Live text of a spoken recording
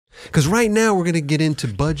Because right now we're going to get into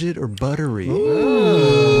budget or buttery.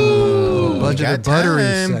 Ooh. Budget or buttery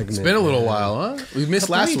segment. It's been a little while, huh? We missed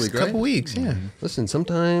last week, right? Couple weeks, yeah. Listen,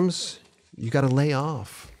 sometimes you got to lay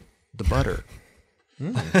off the butter.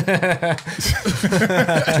 Too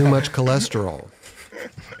much cholesterol.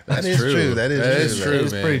 That is true. That is true.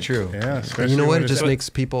 It's pretty true. Yeah, You know what? It just makes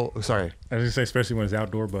people... Sorry. I was going to say, especially when it's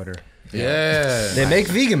outdoor butter. Yeah. They make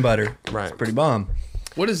vegan butter. Right. It's pretty bomb.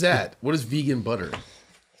 What is that? What is vegan butter?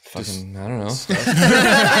 Fucking, I don't know. I don't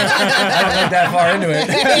think that far into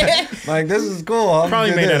it. Like, this is cool.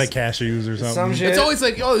 Probably made out of cashews or something. Some shit. It's always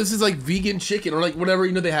like, oh, this is like vegan chicken or like whatever.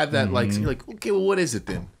 You know, they have that like, so you're like, okay, well, what is it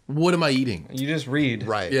then? What am I eating? You just read.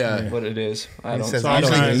 Right. Yeah. What it is. I It don't says,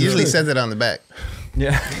 So usually says it on the back.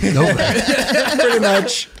 Yeah. Nope. Pretty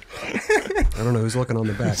much. I don't know who's looking on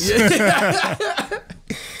the back.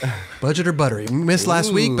 Budget or buttery? We missed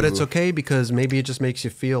last week, but it's okay because maybe it just makes you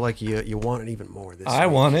feel like you want it even more this I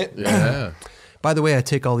week. want it. Yeah. By the way, I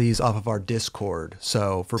take all these off of our Discord.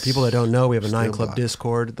 So for people that don't know, we have a 9 Club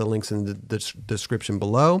Discord. The link's in the description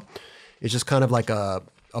below. It's just kind of like a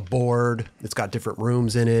board. It's got different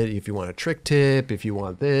rooms in it. If you want a trick tip, if you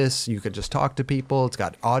want this, you could just talk to people. It's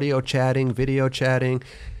got audio chatting, video chatting.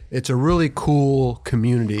 It's a really cool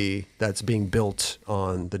community that's being built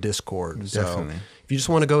on the Discord. Definitely. So if you just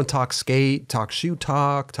want to go and talk skate, talk shoe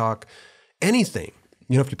talk anything.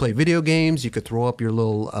 You know, if you play video games, you could throw up your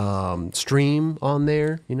little stream on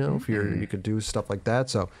there. You know, if you could do stuff like that.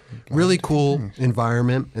 So really cool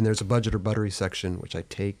environment. And there's a budget or buttery section, which I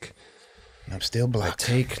take. I'm still blocked.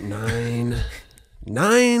 I take nine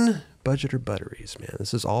budget or butteries, man.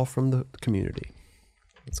 This is all from the community.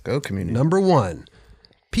 Let's go, community. Number 1,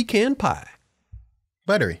 pecan pie.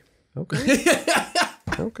 Buttery. Okay.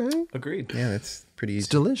 Okay. Agreed. Yeah, that's pretty It's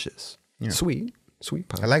easy. delicious. Sweet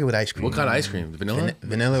pie. I like it with ice cream. What kind of ice cream? Vanilla?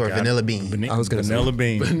 Vanilla or vanilla bean? I was gonna say vanilla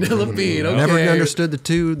bean. Vanilla bean. Okay. Never understood the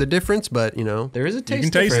difference, but you know. There is a taste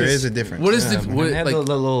can taste difference. There is a difference. What is the They what, have like? the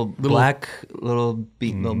little black little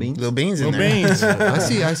beans. Little beans in Little there. beans.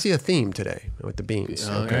 I see a theme today with the beans.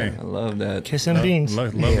 Okay. I love that. Kissing beans.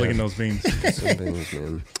 Love licking those beans. Some beans,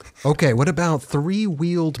 man. Okay, what about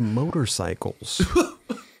 3-wheeled motorcycles?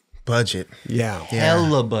 Budget. Yeah.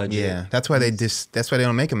 Hella budget. Yeah, that's why they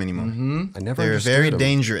don't make them anymore. I never They're understood very them.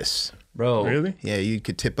 dangerous. Bro. Really? Yeah, you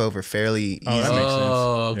could tip over fairly easy. Oh, that makes sense.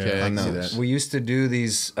 Oh, okay. Yeah. I can see On those. that. We used to do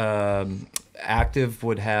these, Active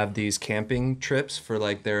would have these camping trips for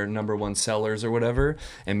like their #1 sellers or whatever.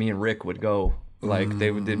 And me and Rick would go. Like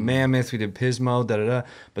they did Mammoth, we did Pismo,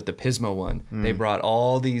 But the Pismo one, they brought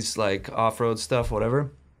all these like off-road stuff,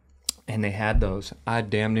 whatever. And they had those. I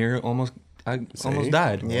damn near almost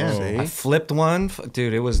died. Yeah. I flipped one.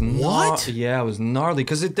 Dude, it was What? Yeah, it was gnarly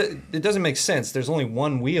because it doesn't make sense. There's only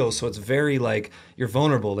one wheel, so it's very like you're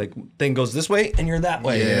vulnerable. Like thing goes this way and you're that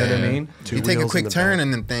way. You know what I mean? You take a wheels quick in the turn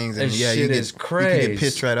and then things, and That yeah, shit you is can crazy. get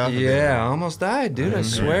pitched right off of it. Yeah, I almost died, dude. I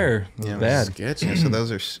swear. Yeah, Bad. Sketchy. Yeah, so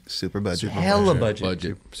those are super budget. Hella budget.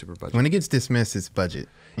 Budget. Super budget. When it gets dismissed, it's budget.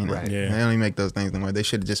 You know? Right. Yeah. They only make those things anymore. They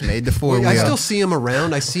should have just made the 4-wheel. I still see them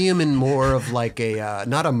around. I see them in more of like a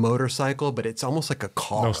not a motorcycle, but it's almost like a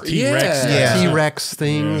car. Those T-Rex. Yeah. T-Rex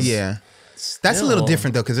things. Yeah, that's a little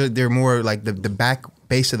different though, because they're more like the back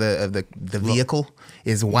base of the vehicle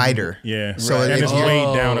is wider. Yeah. So and if it's you're-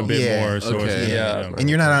 weighed down a bit yeah. more. So Okay. it's, Yeah. and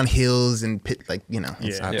you're not on hills and pit like you know.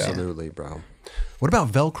 Yeah. Absolutely, bro. What about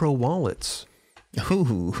Velcro wallets?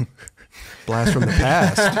 Ooh. Blast from the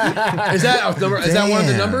past. Is that a number? Is that one of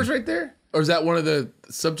the Damn. numbers right there, or is that one of the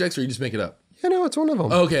subjects, or you just make it up? Yeah, no, it's one of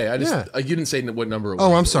them. Okay, I just Yeah. You didn't say what number it was.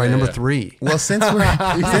 Oh, I'm sorry, Yeah, number yeah. 3. Well, since we're Well,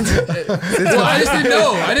 I just didn't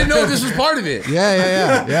know. I didn't know if this was part of it.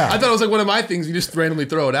 Yeah. I thought it was like one of my things. You just randomly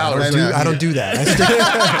throw it out. Or I something. know. I don't do that.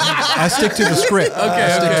 I stick to the script. Okay, I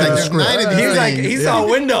stick okay. to the There's script. 9 of these He's like, things. he saw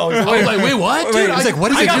windows. I was like, wait, what? Dude, He's like,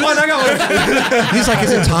 what is I it? got one. He's like,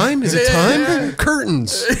 is it time? Is it time?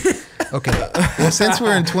 Curtains. Okay. Well, since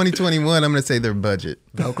we're in 2021, I'm gonna say their budget.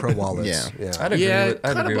 Velcro wallets. Yeah. I'd agree Yeah, with, I'd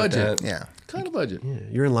kinda agree with budget. that. Yeah. kind of budget. Yeah,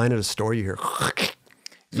 you're in line at a store, you hear.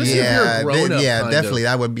 Especially if you're a grown-up, yeah, kind definitely.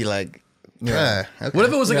 of. I would be like, okay. What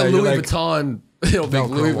if it was like Yeah, a you're Louis like- Vuitton? They don't make Velcro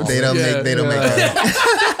Louis wallet. Vuitton. They don't make that.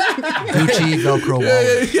 Gucci Velcro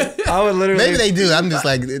wallet. I would literally. Maybe they do. I'm just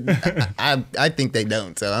like, I think they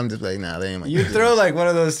don't. So I'm just like, nah, they ain't. You throw like one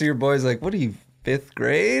of those to your boys, like, what are you, 5th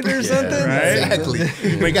grade or something? right?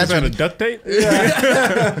 Exactly. Make got that out your, of duct tape?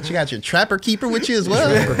 but you got your trapper keeper with you as well.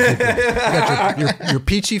 You got your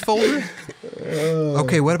peachy folder.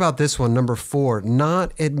 Okay, what about this one? Number 4,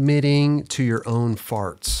 not admitting to your own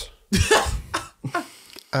farts.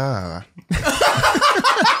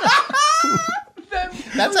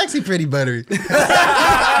 That's actually pretty buttery.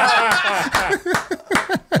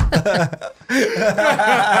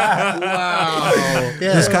 Wow.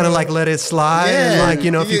 Yeah. Just kind of like let it slide, and Yeah. like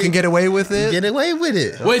if you can get away with it. Get away with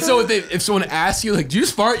it. Wait, so if someone asks you, like, "Do you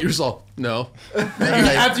just fart?" You're just all, "No."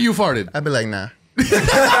 After you farted. I'd be like, nah.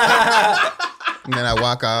 And then I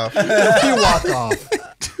walk off. You walk off.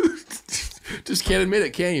 Just can't admit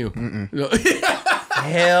it, can you? No.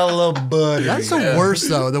 Hella buttery. That's the worst,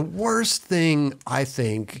 though. The worst thing, I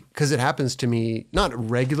think, because it happens to me, not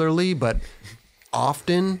regularly, but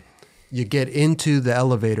often, you get into the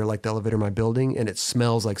elevator, like the elevator in my building, and it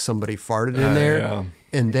smells like somebody farted in there. Yeah.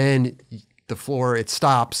 And then the floor, it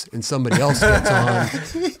stops, and somebody else gets on.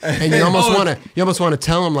 And you almost want to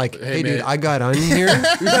tell them, like, hey, dude, man. I got on here, and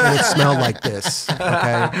it smelled like this.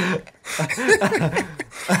 Okay?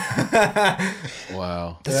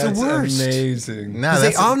 Wow. That's the worst. Amazing. Nah, 'Cause they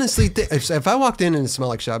that's honestly, if I walked in and it smelled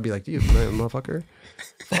like shit, I'd be like, dude, motherfucker,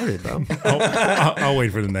 farted, bro. I'll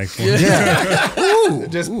wait for the next one. Yeah. Ooh,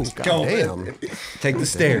 Just ooh, go. goddamn. Take the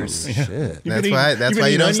stairs. Shit. that's why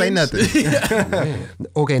you don't say nothing.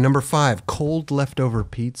 Okay, number 5, cold leftover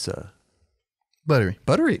pizza. Buttery.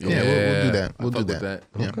 Buttery. Yeah, we'll do that. We'll I do fuck with that.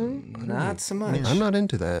 that. Yeah. Not so much. I'm not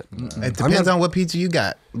into that. It depends on what pizza you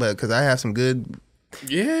got, but because I have some good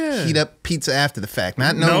Yeah. heat up pizza after the fact.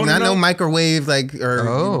 Not No. microwave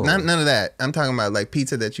Oh. none of that. I'm talking about like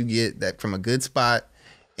pizza that you get that from a good spot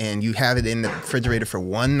and you have it in the refrigerator for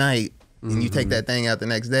one night and you take that thing out the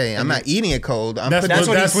next day. I'm not eating it cold. I'm That's putting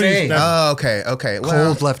what that's he's when you- saying. that's- Oh, okay. Well,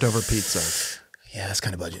 Cold leftover pizza. yeah, that's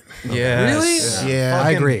kind of budget. Yeah. Really? Yeah. I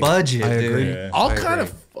Fucking agree. budget, I dude. agree. Yeah.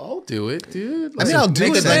 I'll do it, dude. I mean, I'll do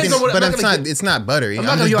Make it, it nice. but I'm not it's gonna not. get- It's not buttery. I'm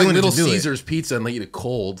not gonna just get like doing it Little to do it. Caesars pizza and like eat it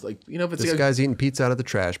cold. Like, you know, if it's This like, guy's eaten pizza out of the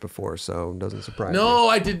trash before, so it doesn't surprise me. no,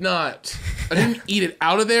 I did not. I didn't eat it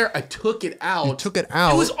out of there. I took it out. You took it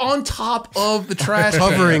out? It was on top of the trash can,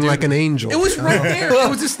 Hovering dude. like an angel. It was right there. It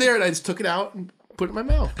was just there, and I just took it out and put it in my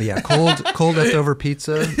mouth. But yeah, cold leftover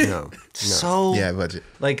pizza. No. So Yeah, budget.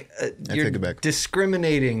 like you're take it back.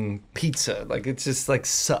 discriminating pizza. Like it's just like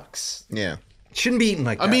sucks. Yeah. Shouldn't be eaten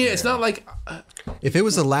like that. I mean, it's not like If it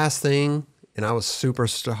was the last thing and I was super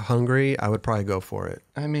hungry, I would probably go for it.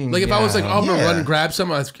 I mean, if I was like, oh, I'm gonna Yeah. run and grab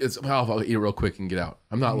some, I'll eat it real quick and get out.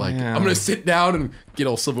 I'm not like Yeah. I'm gonna sit down and get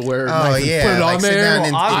all silverware. And Oh knife and yeah, put it like on sit there. down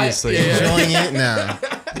and obviously. enjoying it. No,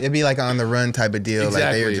 it'd be like on the run type of deal. Like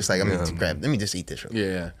they were Exactly. just like, let me just eat this. Real quick.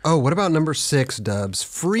 Yeah. Oh, what about number 6, Dubs?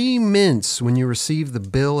 Free mints when you receive the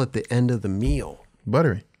bill at the end of the meal.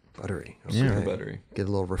 Buttery. Buttery. super Okay. buttery. Get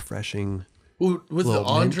a little refreshing. Ooh, was the Little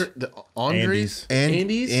Andre the Andres?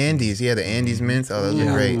 Andes? Yeah, the Andes mints. Oh, those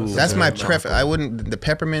Yeah. are great. Ooh, That's my those are preference. I wouldn't the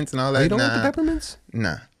peppermints and all that. Oh, you don't nah, like the peppermints?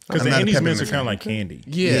 Nah, Because I'm the not a Andes mints are peppermint kind of fan. like candy.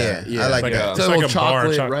 Yeah, I like Like that. a- It's It's a like little a bar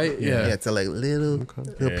chocolate, chocolate. right? Yeah, Yeah. it's a like little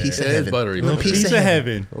piece of It is heaven. buttery. Little piece Piece of of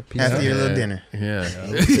heaven. heaven. After your little dinner. Yeah.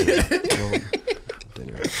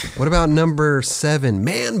 What about number 7?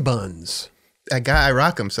 Man buns. That guy, I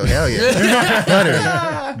rock him, so hell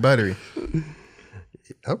yeah. Buttery.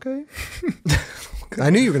 Okay. I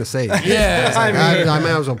knew you were going to say it. Yeah. It's like, I might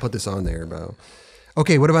as well put this on there, bro.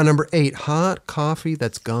 Okay, what about number 8? Hot coffee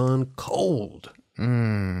that's gone cold.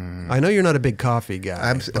 I know you're not a big coffee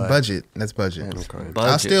guy. but- Budget. That's budget.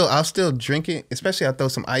 Budget. I'll still drink it, especially I'll throw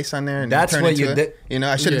some ice on there and That's turn what into you it. did. You know,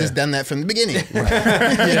 I should have Yeah. just done that from the beginning.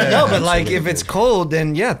 No, but like if it's cold,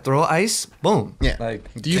 then yeah, throw ice. Boom. Yeah. Like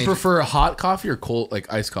Do you prefer hot coffee or cold,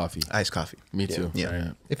 like iced coffee? Iced coffee. Me too.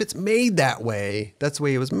 Yeah. If it's made that way, that's the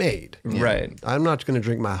way it was made. right. I'm not going to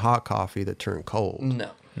drink my hot coffee that turned cold.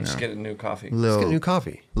 No. Just get a new coffee. Let's get Little new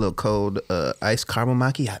coffee. cold iced caramel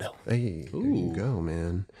macchiato. Hey, there you go,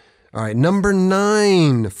 man. All right, number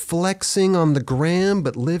 9, flexing on the gram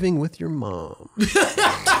but living with your mom.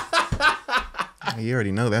 You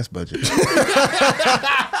already know that's budget.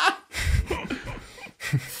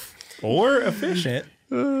 Or efficient.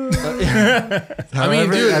 I mean,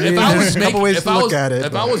 However, dude, if I there's was a couple making, ways if to I look was, at it.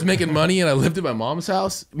 if I was making money and I lived at my mom's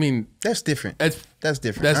house, I mean, That's different. that's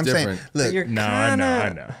different. That's I'm different. saying, look, You're No, I know, I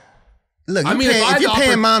know. look. I mean, if if I'd you're paying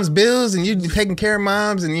offered- mom's bills and you taking care of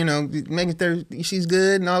moms and you know making sure she's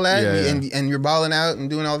good and all that, Yeah, and you're balling out and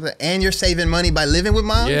doing all that, and you're saving money by living with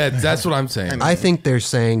mom. yeah, that's what I'm saying. I think they're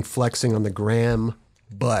saying flexing on the gram,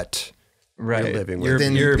 but Right. you're living with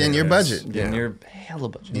You're- Then your budget. Then you're hella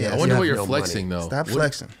budget. Yeah. I wonder you what have you're no flexing money. though. Stop What-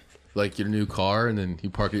 flexing. Like your new car, and then you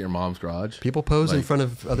park it at your mom's garage. people pose in Like- front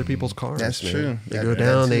of other people's cars. That's man. true. They That- go that's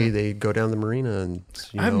down. true. They go down the marina, and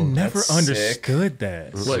I've never That's understood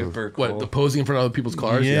that. What? Super cool. What? The posing in front of other people's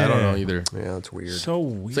cars? Yeah, I don't know either. yeah, it's weird. So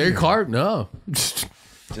weird. Is that your car? No.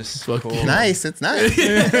 Just Fuck cool. yeah. Nice. It's nice.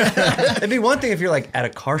 It'd be one thing if you're like at a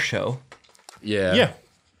car show, Yeah. Yeah.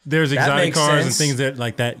 There's That exotic makes cars and sense. things that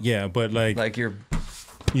like that. Yeah, but like like you're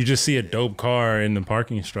You just see a dope car in the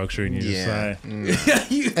parking structure, and you just like,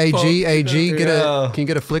 AG, can you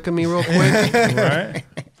get a flick of me real quick? right?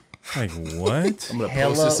 Like what? I'm gonna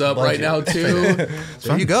post this up right now too.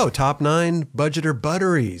 There you go. Top 9 budgeter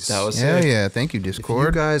butteries. That was Yeah, sick. yeah. Thank you, If you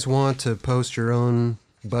Discord. guys want to post your own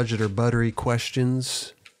budgeter buttery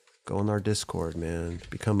questions, go on our Discord, man.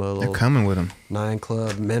 Become a They're little coming with them. 9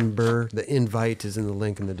 Club member. The invite is in the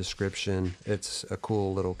link in the description. It's a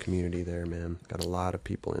cool little community there, man. Got a lot of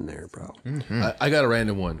people in there, bro. I got a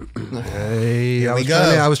random one. Hey, I we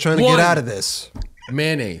was trying to One. get out of this.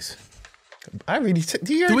 Mayonnaise. I already took.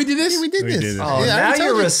 Did we do this? Yeah, we did We this. did it. Oh, Yeah, I now already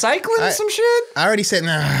you're told you. recycling some shit? I already said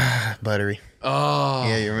nah, Buttery. Oh,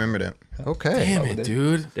 Yeah, you remember that. Okay. damn it,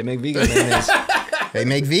 dude. They make vegan mayonnaise. They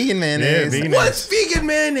make vegan mayonnaise. vegan. What's vegan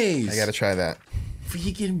mayonnaise? I gotta try that.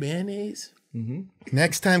 vegan mayonnaise.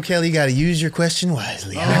 Next time, Kelly, you gotta use your question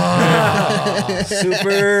wisely.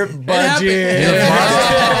 Super budget.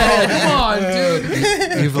 Oh, come on,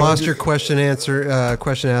 dude. You've lost your question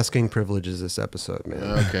asking privileges this episode, man.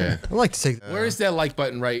 Okay. I'd like to take. Where is that like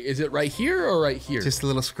button? Right? Is it right here or right here? Just a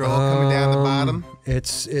little scroll coming down the bottom.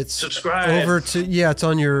 It's Subscribe. over to it's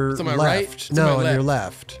on your on my left. right? It's on No, my on your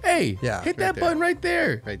left. left. Hey, Yeah, hit right that there. button right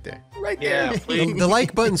there. Right there. Right there. Yeah, please. The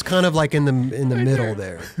like button's kind of like in the middle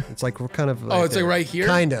there. It's like we're kind of. Like it's like there. right here?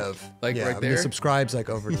 Kind of. Like yeah, right The there? subscribe's like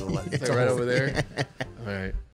over to the left. Like right over there. All right.